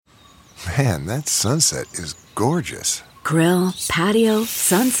Man, that sunset is gorgeous. Grill, patio,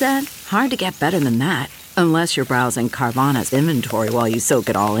 sunset. Hard to get better than that. Unless you're browsing Carvana's inventory while you soak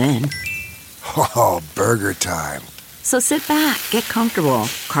it all in. Oh, burger time. So sit back, get comfortable.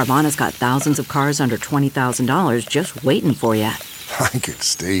 Carvana's got thousands of cars under $20,000 just waiting for you. I could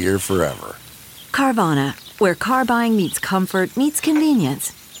stay here forever. Carvana, where car buying meets comfort, meets convenience.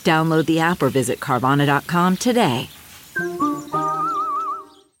 Download the app or visit Carvana.com today.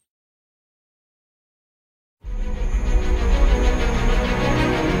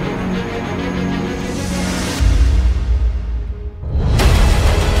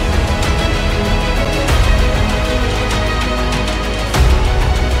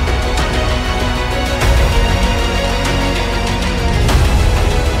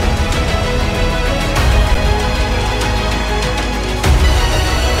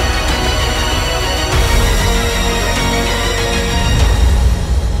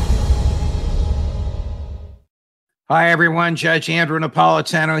 Hi, everyone. Judge Andrew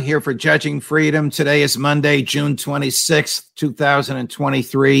Napolitano here for Judging Freedom. Today is Monday, June 26th,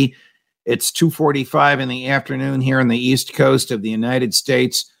 2023. It's 2:45 in the afternoon here on the East Coast of the United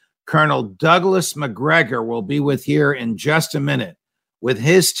States. Colonel Douglas Macgregor will be with here in just a minute with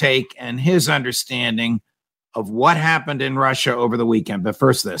his take and his understanding of what happened in Russia over the weekend. But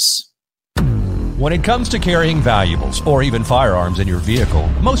first, this. When it comes to carrying valuables or even firearms in your vehicle,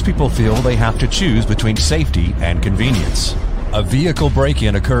 most people feel they have to choose between safety and convenience. A vehicle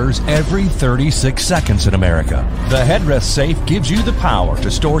break-in occurs every 36 seconds in America. The headrest safe gives you the power to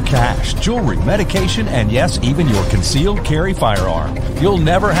store cash, jewelry, medication, and yes, even your concealed carry firearm. You'll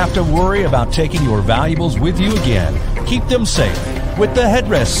never have to worry about taking your valuables with you again. Keep them safe with the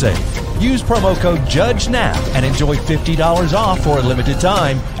headrest safe. Use promo code JUDGENAP and enjoy $50 off for a limited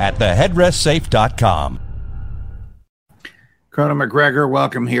time at theheadrestsafe.com. Colonel Macgregor,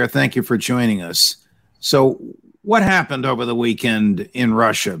 welcome here. Thank you for joining us. So what happened over the weekend in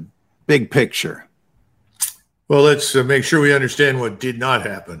Russia? Big picture. Well, let's make sure we understand what did not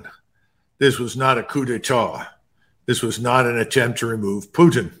happen. This was not a coup d'etat. This was not an attempt to remove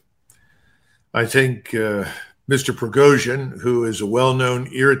Putin. I think Mr. Prigozhin, who is a well-known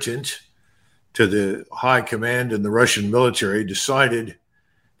irritant to the high command in the Russian military, decided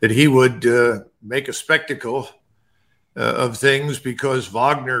that he would make a spectacle of things because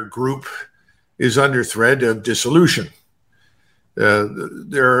Wagner Group is under threat of dissolution.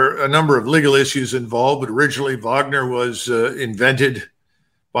 There are a number of legal issues involved, but originally Wagner was invented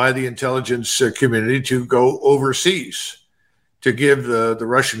by the intelligence community to go overseas, to give the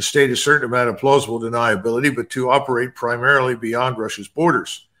Russian state a certain amount of plausible deniability, but to operate primarily beyond Russia's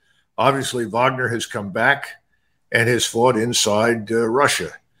borders. Obviously, Wagner has come back and has fought inside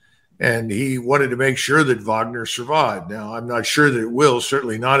Russia, and he wanted to make sure that Wagner survived. Now, I'm not sure that it will,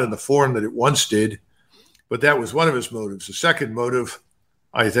 certainly not in the form that it once did, but that was one of his motives. The second motive,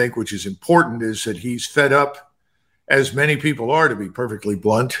 I think, which is important, is that he's fed up, as many people are, to be perfectly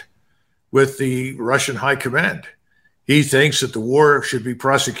blunt, with the Russian high command. He thinks that the war should be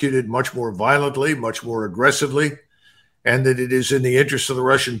prosecuted much more violently, much more aggressively, and that it is in the interest of the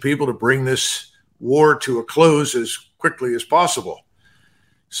Russian people to bring this war to a close as quickly as possible.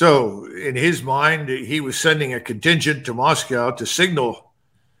 So in his mind, he was sending a contingent to Moscow to signal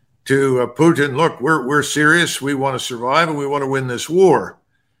to Putin, look, we're serious. We want to survive and we want to win this war.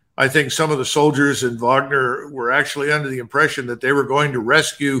 I think some of the soldiers in Wagner were actually under the impression that they were going to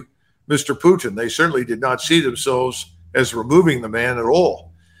rescue Mr. Putin. They certainly did not see themselves as removing the man at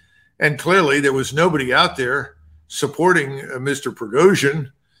all. And clearly there was nobody out there supporting Mr.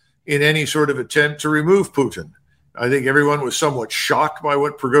 Prigozhin in any sort of attempt to remove Putin. I think everyone was somewhat shocked by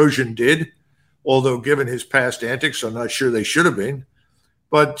what Prigozhin did, although given his past antics, I'm not sure they should have been.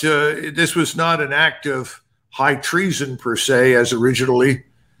 But this was not an act of high treason per se, as originally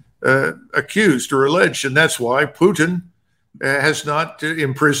accused or alleged. And that's why Putin has not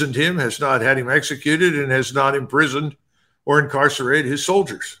imprisoned him, has not had him executed, and has not imprisoned or incarcerated his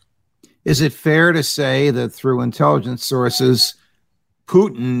soldiers. Is it fair to say that through intelligence sources,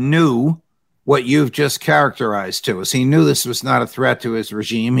 Putin knew what you've just characterized to us? He knew this was not a threat to his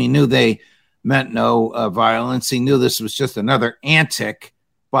regime. He knew they meant no violence. He knew this was just another antic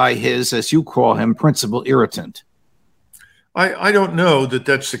by his, as you call him, principal irritant. I don't know that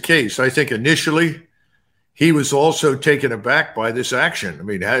that's the case. I think initially he was also taken aback by this action. I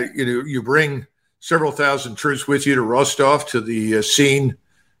mean, you bring several thousand troops with you to Rostov, to the scene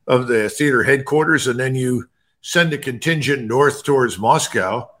of the theater headquarters, and then you send a contingent north towards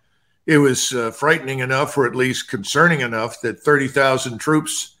Moscow. It was frightening enough, or at least concerning enough, that 30,000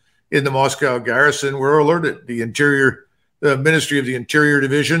 troops in the Moscow garrison were alerted. The Ministry of the Interior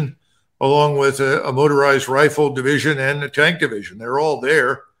Division along with a motorized rifle division and a tank division. They're all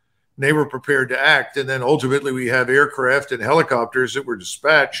there. And they were prepared to act. And then ultimately we have aircraft and helicopters that were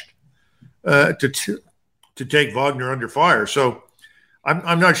dispatched to take Wagner under fire. So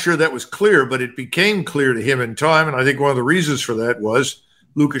I'm not sure that was clear, but it became clear to him in time. And I think one of the reasons for that was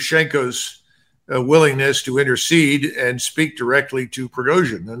Lukashenko's willingness to intercede and speak directly to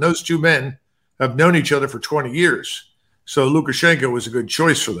Prigozhin. And those two men have known each other for 20 years. So Lukashenko was a good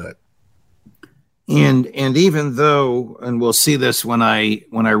choice for that. And even though, and we'll see this when I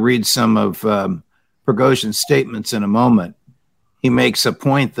read some of Prigozhin's statements in a moment, he makes a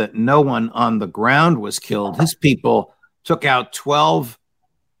point that no one on the ground was killed. His people took out 12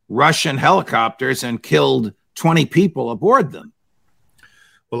 Russian helicopters and killed 20 people aboard them.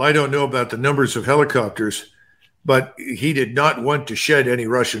 Well, I don't know about the numbers of helicopters, but he did not want to shed any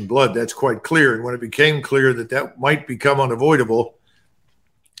Russian blood. That's quite clear. And when it became clear that that might become unavoidable,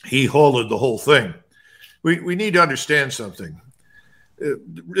 he halted the whole thing. We need to understand something.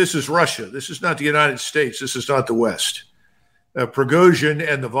 This is Russia. This is not the United States. This is not the West. Prigozhin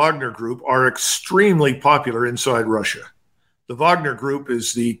and the Wagner Group are extremely popular inside Russia. The Wagner Group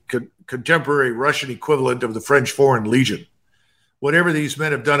is the contemporary Russian equivalent of the French Foreign Legion. Whatever these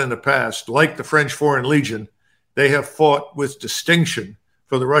men have done in the past, like the French Foreign Legion, they have fought with distinction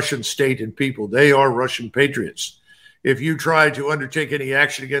for the Russian state and people. They are Russian patriots. If you try to undertake any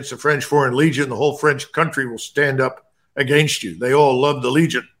action against the French Foreign Legion, the whole French country will stand up against you. They all love the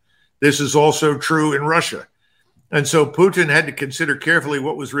Legion. This is also true in Russia. And so Putin had to consider carefully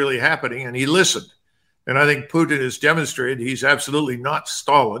what was really happening, and he listened. And I think Putin has demonstrated he's absolutely not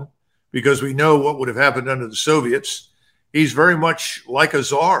Stalin, because we know what would have happened under the Soviets. He's very much like a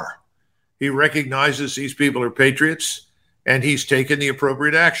czar. He recognizes these people are patriots, and he's taken the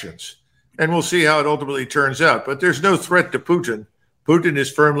appropriate actions. And we'll see how it ultimately turns out. But there's no threat to Putin. Putin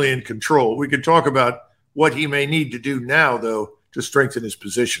is firmly in control. We could talk about what he may need to do now, though, to strengthen his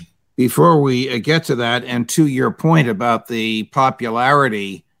position. Before we get to that, and to your point about the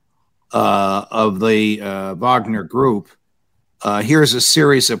popularity of the Wagner Group, here's a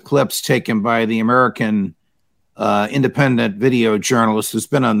series of clips taken by the American independent video journalist who's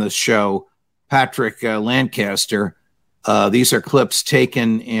been on this show, Patrick Lancaster. These are clips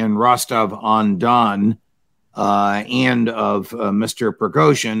taken in Rostov-on-Don and of Mr.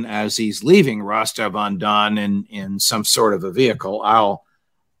 Prigozhin as he's leaving Rostov-on-Don in some sort of a vehicle.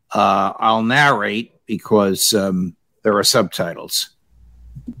 I'll narrate because there are subtitles.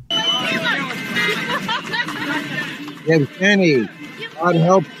 Evgeny, God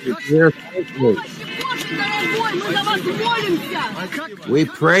help you. We're thankful. We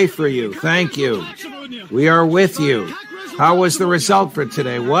pray for you. Thank you. We are with you. How was the result for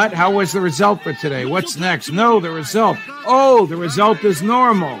today? What? How was the result for today? What's next? No, the result. Oh, the result is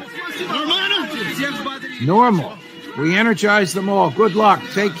normal. Normal. We energize them all. Good luck.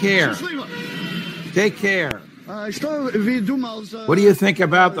 Take care. Take care. What do you think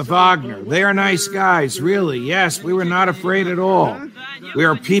about the Wagner? They are nice guys, really. Yes, we were not afraid at all. We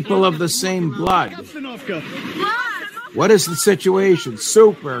are people of the same blood. What is the situation?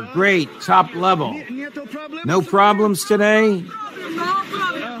 Super, great, top level. No problems today?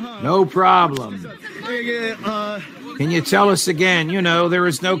 No problem. Can you tell us again? You know, there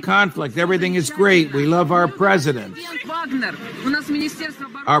is no conflict. Everything is great. We love our president.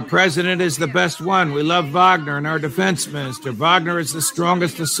 Our president is the best one. We love Wagner and our defense minister. Wagner is the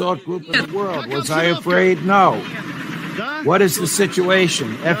strongest assault group in the world. Was I afraid? No. What is the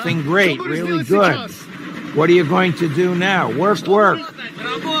situation? Effing great. Really good. What are you going to do now? Work.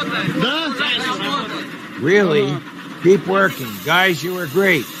 Really? Keep working. Guys, you are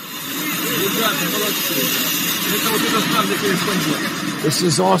great. This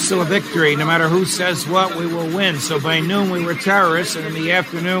is also a victory. No matter who says what, we will win. So by noon, we were terrorists, and in the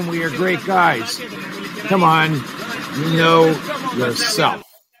afternoon, we are great guys. Come on. You know yourself.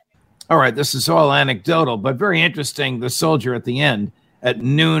 All right, this is all anecdotal, but very interesting. The soldier at the end. At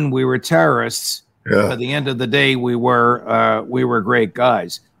noon, we were terrorists. Yeah. At the end of the day, we were great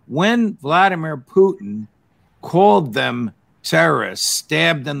guys. When Vladimir Putin called them terrorists,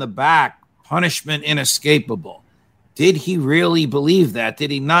 stabbed in the back, punishment inescapable, did he really believe that? Did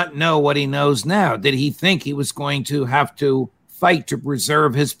he not know what he knows now? Did he think he was going to have to fight to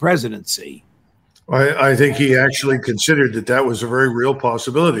preserve his presidency? I think he actually considered that was a very real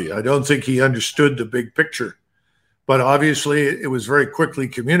possibility. I don't think he understood the big picture, but obviously it was very quickly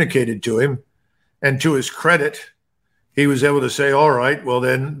communicated to him. And to his credit, he was able to say, all right, well,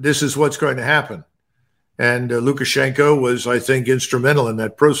 then this is what's going to happen. And Lukashenko was, I think, instrumental in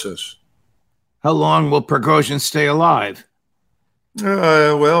that process. How long will Prigozhin stay alive?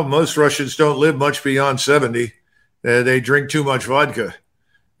 Well, most Russians don't live much beyond 70. They drink too much vodka.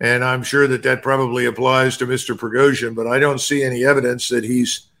 And I'm sure that probably applies to Mr. Prigozhin, but I don't see any evidence that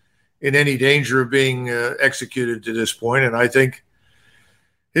he's in any danger of being executed to this point. And I think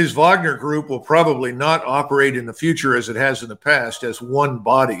his Wagner group will probably not operate in the future as it has in the past as one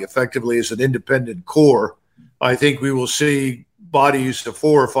body, effectively as an independent corps. I think we will see bodies of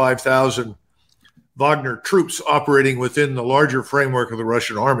 4,000 or 5,000 Wagner troops operating within the larger framework of the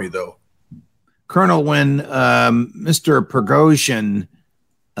Russian army, though. Colonel, when Mr. Prigozhin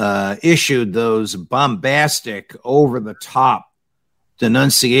issued those bombastic, over-the-top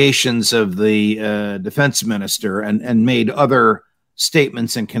denunciations of the defense minister and made other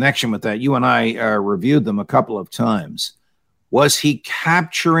statements in connection with that, you and I reviewed them a couple of times. Was he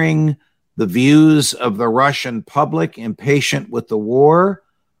capturing the views of the Russian public impatient with the war?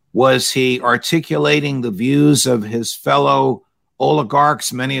 Was he articulating the views of his fellow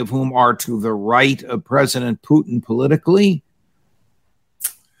oligarchs, many of whom are to the right of President Putin politically?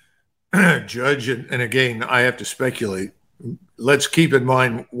 Judge, and again, I have to speculate. Let's keep in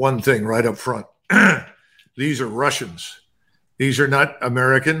mind one thing right up front. These are Russians. These are not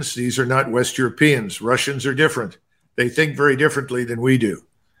Americans. These are not West Europeans. Russians are different. They think very differently than we do.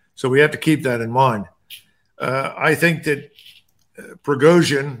 So we have to keep that in mind. I think that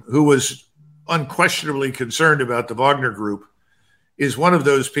Prigozhin, who was unquestionably concerned about the Wagner group, is one of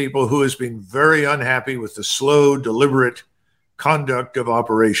those people who has been very unhappy with the slow, deliberate conduct of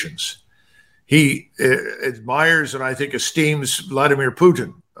operations. He admires and I think esteems Vladimir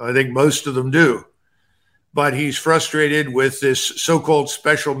Putin. I think most of them do. But he's frustrated with this so-called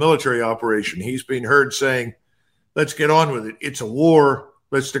special military operation. He's been heard saying, let's get on with it. It's a war.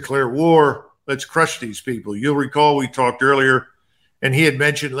 Let's declare war. Let's crush these people. You'll recall we talked earlier, and he had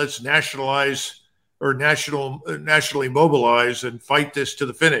mentioned let's nationalize or nationally mobilize and fight this to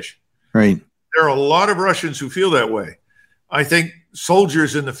the finish. Right. There are a lot of Russians who feel that way. I think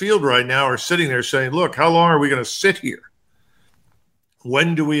soldiers in the field right now are sitting there saying, look, how long are we going to sit here?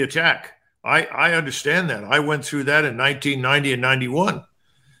 When do we attack? I understand that. I went through that in 1990 and 91.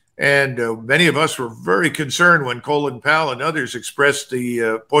 And many of us were very concerned when Colin Powell and others expressed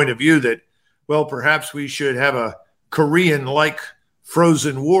the point of view that, well, perhaps we should have a Korean-like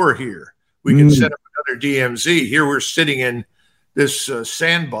frozen war here. We can set up another DMZ. Here we're sitting in this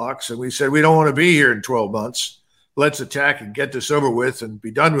sandbox, and we said, we don't want to be here in 12 months. Let's attack and get this over with and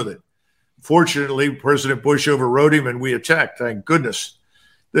be done with it. Fortunately, President Bush overrode him, and we attacked, thank goodness.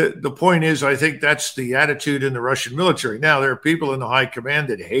 The point is, I think that's the attitude in the Russian military. Now, there are people in the high command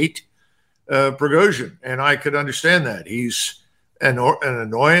that hate Prigozhin, and I could understand that. He's an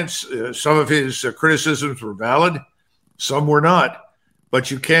annoyance. Some of his criticisms were valid. Some were not.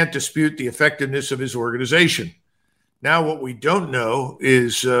 But you can't dispute the effectiveness of his organization. Now, what we don't know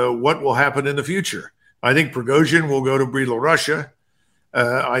is what will happen in the future. I think Prigozhin will go to Belorussia.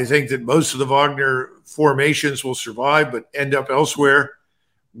 I think that most of the Wagner formations will survive but end up elsewhere.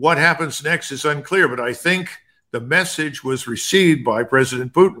 What happens next is unclear, but I think the message was received by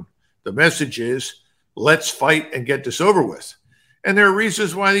President Putin. The message is, let's fight and get this over with. And there are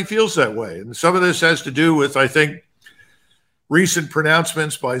reasons why he feels that way. And some of this has to do with, I think, recent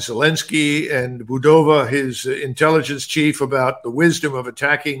pronouncements by Zelensky and Budova, his intelligence chief, about the wisdom of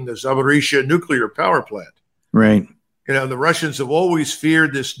attacking the Zaporizhzhia nuclear power plant. Right. You know, the Russians have always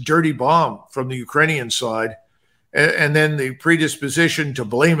feared this dirty bomb from the Ukrainian side, and then the predisposition to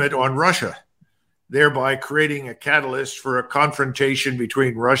blame it on Russia, thereby creating a catalyst for a confrontation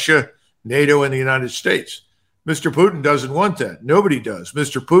between Russia, NATO, and the United States. Mr. Putin doesn't want that. Nobody does.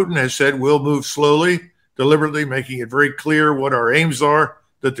 Mr. Putin has said we'll move slowly, deliberately, making it very clear what our aims are,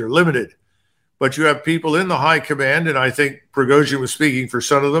 that they're limited. But you have people in the high command, and I think Prigozhin was speaking for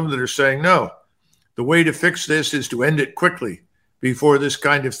some of them, that are saying, no, the way to fix this is to end it quickly before this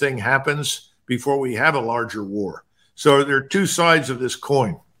kind of thing happens, before we have a larger war. So there are two sides of this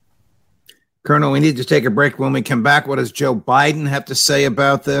coin. Colonel, we need to take a break. When we come back, what does Joe Biden have to say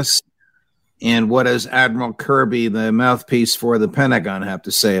about this? And what does Admiral Kirby, the mouthpiece for the Pentagon, have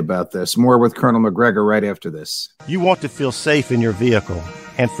to say about this? More with Colonel Macgregor right after this. You want to feel safe in your vehicle.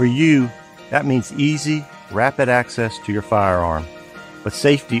 And for you, that means easy, rapid access to your firearm. But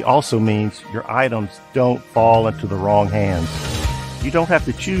safety also means your items don't fall into the wrong hands. You don't have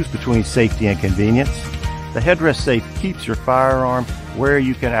to choose between safety and convenience. The headrest safe keeps your firearm where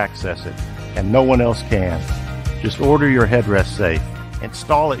you can access it, and no one else can. Just order your headrest safe,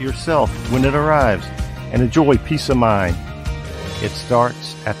 install it yourself when it arrives, and enjoy peace of mind. It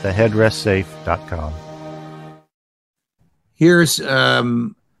starts at theheadrestsafe.com. Here's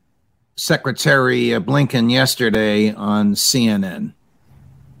Secretary Blinken yesterday on CNN.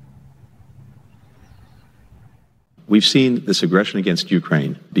 We've seen this aggression against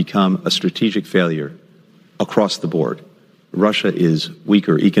Ukraine become a strategic failure across the board. Russia is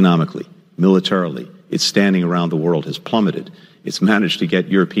weaker economically, militarily. Its standing around the world has plummeted. It's managed to get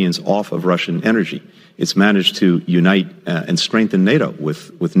Europeans off of Russian energy. It's managed to unite and strengthen NATO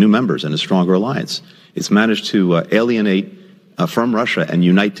with new members and a stronger alliance. It's managed to alienate from Russia and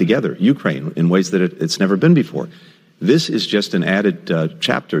unite together Ukraine in ways that it's never been before. This is just an added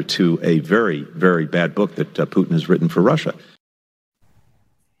chapter to a very, very bad book that Putin has written for Russia.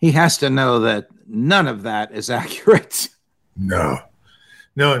 He has to know that none of that is accurate. No.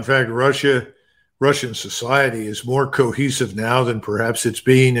 In fact, Russian society is more cohesive now than perhaps it's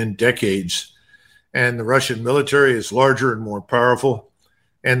been in decades. And the Russian military is larger and more powerful.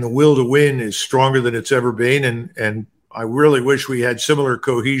 And the will to win is stronger than it's ever been. And I really wish we had similar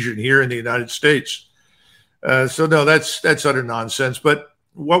cohesion here in the United States. So no, that's utter nonsense. But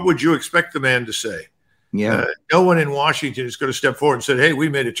what would you expect the man to say? Yeah. No one in Washington is going to step forward and say, hey, we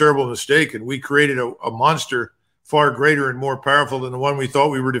made a terrible mistake and we created a monster far greater and more powerful than the one we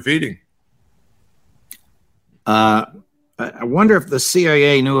thought we were defeating. I wonder if the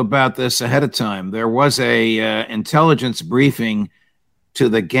CIA knew about this ahead of time. There was a intelligence briefing to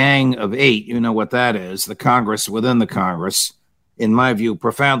the Gang of Eight. You know what that is, the Congress within the Congress. In my view,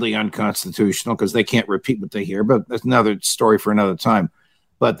 profoundly unconstitutional because they can't repeat what they hear, but that's another story for another time.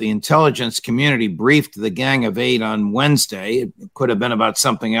 But the intelligence community briefed the Gang of Eight on Wednesday. It could have been about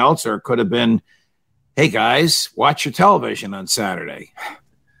something else, or it could have been, hey, guys, watch your television on Saturday.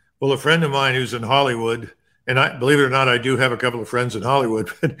 Well, a friend of mine who's in Hollywood, and I believe it or not, I do have a couple of friends in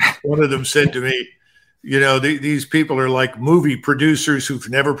Hollywood, but one of them said to me, these people are like movie producers who've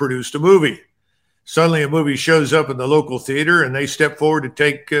never produced a movie. Suddenly a movie shows up in the local theater and they step forward to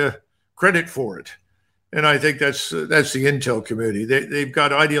take credit for it. And I think that's the intel community. They've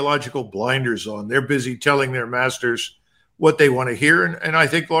got ideological blinders on. They're busy telling their masters what they want to hear. And I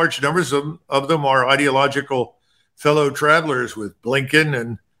think large numbers of them are ideological fellow travelers with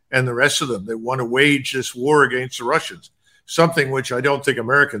Blinken and the rest of them that want to wage this war against the Russians, something which I don't think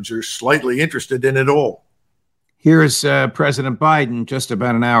Americans are slightly interested in at all. Here's President Biden just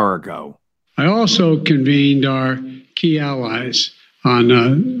about an hour ago. I also convened our key allies on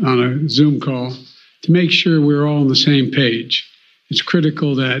a Zoom call to make sure we're all on the same page. It's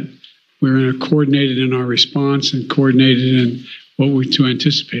critical that we're coordinated in our response and coordinated in what we to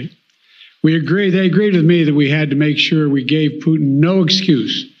anticipate. They agreed with me that we had to make sure we gave Putin no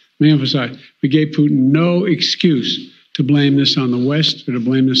excuse. Let me emphasize, we gave Putin no excuse to blame this on the West or to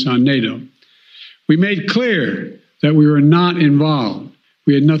blame this on NATO. We made clear that we were not involved.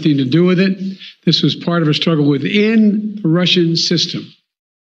 We had nothing to do with it. This was part of a struggle within the Russian system.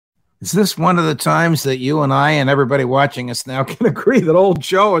 Is this one of the times that you and I and everybody watching us now can agree that old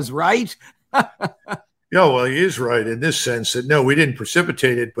Joe is right? Yeah, well, he is right in this sense that, no, we didn't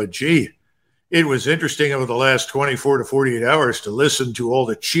precipitate it, but gee, it was interesting over the last 24 to 48 hours to listen to all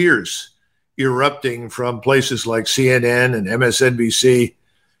the cheers erupting from places like CNN and MSNBC,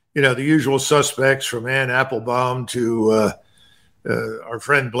 the usual suspects from Ann Applebaum to our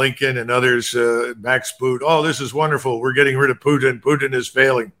friend Blinken and others, Max Boot. Oh, this is wonderful. We're getting rid of Putin. Putin is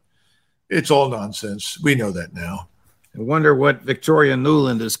failing. It's all nonsense. We know that now. I wonder what Victoria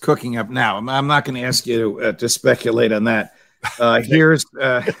Nuland is cooking up now. I'm not going to ask you to speculate on that. Here's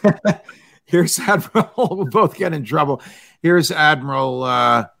Admiral. We'll both get in trouble. Here's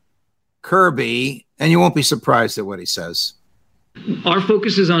Admiral Kirby, and you won't be surprised at what he says. Our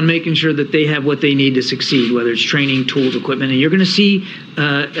focus is on making sure that they have what they need to succeed, whether it's training, tools, equipment. And you're going to see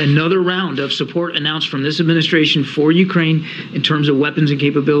another round of support announced from this administration for Ukraine in terms of weapons and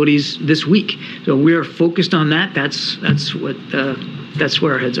capabilities this week. So we are focused on that. That's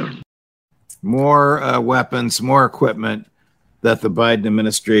where our heads are. More weapons, more equipment that the Biden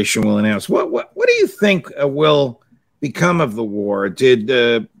administration will announce. What do you think will become of the war?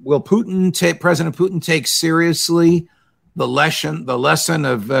 Will President Putin take seriously the lesson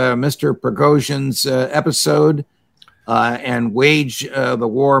of Mr. Prigozhin's episode and wage the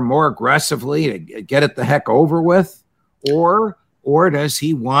war more aggressively to get it the heck over with? Or does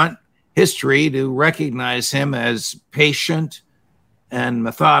he want history to recognize him as patient and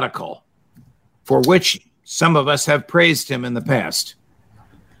methodical, for which some of us have praised him in the past?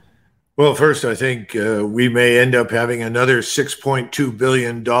 Well, first, I think we may end up having another $6.2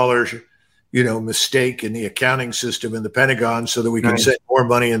 billion mistake in the accounting system in the Pentagon so that we can send more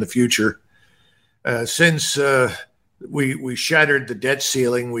money in the future. Since we shattered the debt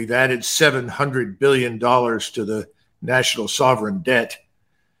ceiling, we've added $700 billion to the national sovereign debt.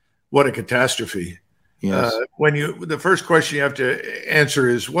 what a catastrophe. Yes. The first question you have to answer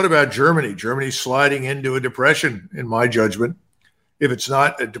is, what about Germany? Germany's sliding into a depression, in my judgment. If it's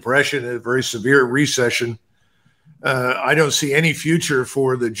not a depression, a very severe recession, I don't see any future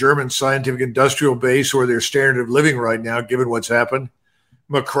for the German scientific industrial base or their standard of living right now, given what's happened.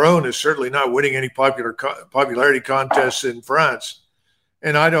 Macron is certainly not winning any popularity contests in France.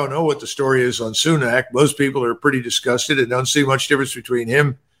 And I don't know what the story is on Sunak. Most people are pretty disgusted and don't see much difference between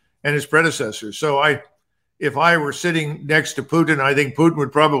him and his predecessor. So if I were sitting next to Putin, I think Putin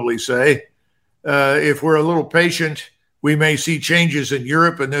would probably say, if we're a little patient, we may see changes in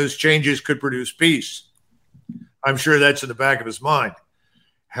Europe, and those changes could produce peace. I'm sure that's in the back of his mind.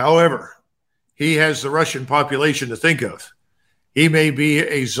 However, he has the Russian population to think of. He may be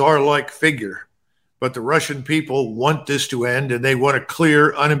a czar-like figure, but the Russian people want this to end, and they want a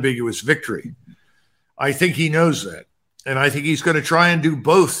clear, unambiguous victory. I think he knows that. And I think he's going to try and do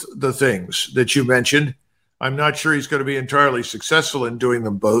both the things that you mentioned. I'm not sure he's going to be entirely successful in doing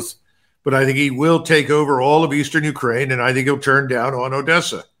them both, but I think he will take over all of eastern Ukraine, and I think he'll turn down on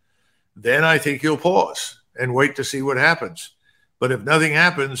Odessa. Then I think he'll pause and wait to see what happens. But if nothing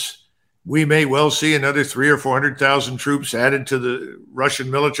happens, we may well see another 300,000 or 400,000 troops added to the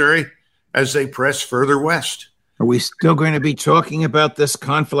Russian military as they press further west. Are we still going to be talking about this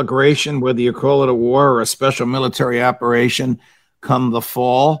conflagration, whether you call it a war or a special military operation, come the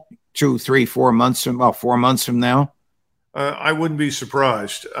fall, 2, 3, 4 months from 4 months from now? I wouldn't be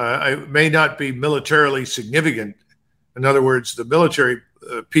surprised. It may not be militarily significant. In other words, the military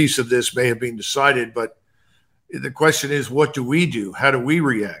piece of this may have been decided, but the question is, what do we do? How do we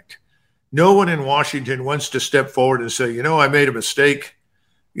react? No one in Washington wants to step forward and say, I made a mistake.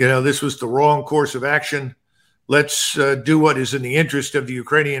 This was the wrong course of action. Let's do what is in the interest of the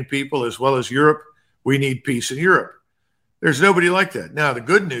Ukrainian people as well as Europe. We need peace in Europe. There's nobody like that. Now, the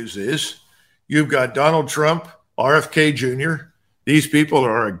good news is you've got Donald Trump, RFK Jr. These people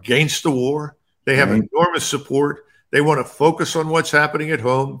are against the war. They have enormous support. They want to focus on what's happening at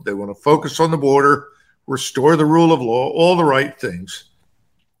home. They want to focus on the border, restore the rule of law, all the right things.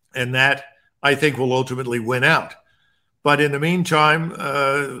 And that, I think, will ultimately win out. But in the meantime,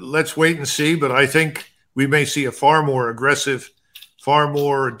 let's wait and see. But I think we may see a far more aggressive, far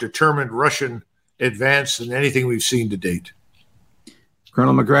more determined Russian advance than anything we've seen to date.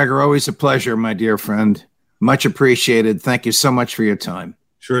 Colonel Macgregor, always a pleasure, my dear friend. Much appreciated. Thank you so much for your time.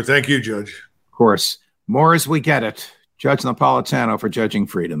 Sure. Thank you, Judge. Of course. More as we get it. Judge Napolitano for Judging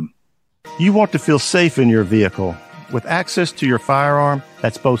Freedom. You want to feel safe in your vehicle. With access to your firearm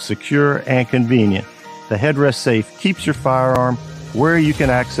that's both secure and convenient, the headrest safe keeps your firearm where you can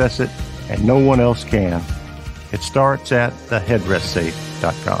access it and no one else can. It starts at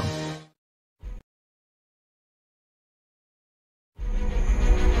theheadrestsafe.com.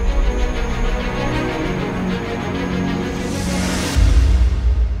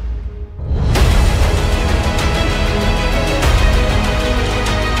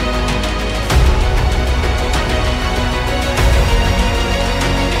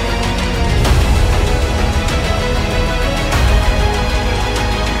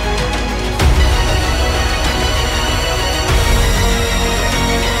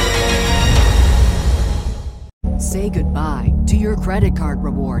 Say goodbye to your credit card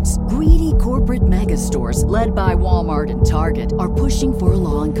rewards. Greedy corporate mega stores, led by Walmart and Target, are pushing for a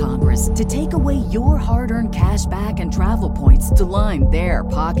law in Congress to take away your hard-earned cash back and travel points to line their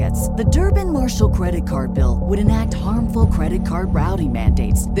pockets. The Durbin-Marshall credit card bill would enact harmful credit card routing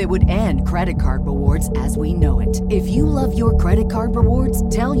mandates that would end credit card rewards as we know it. If you love your credit card rewards,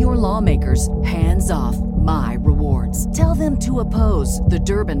 tell your lawmakers, hands off my rewards. Tell them to oppose the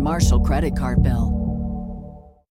Durbin-Marshall credit card bill.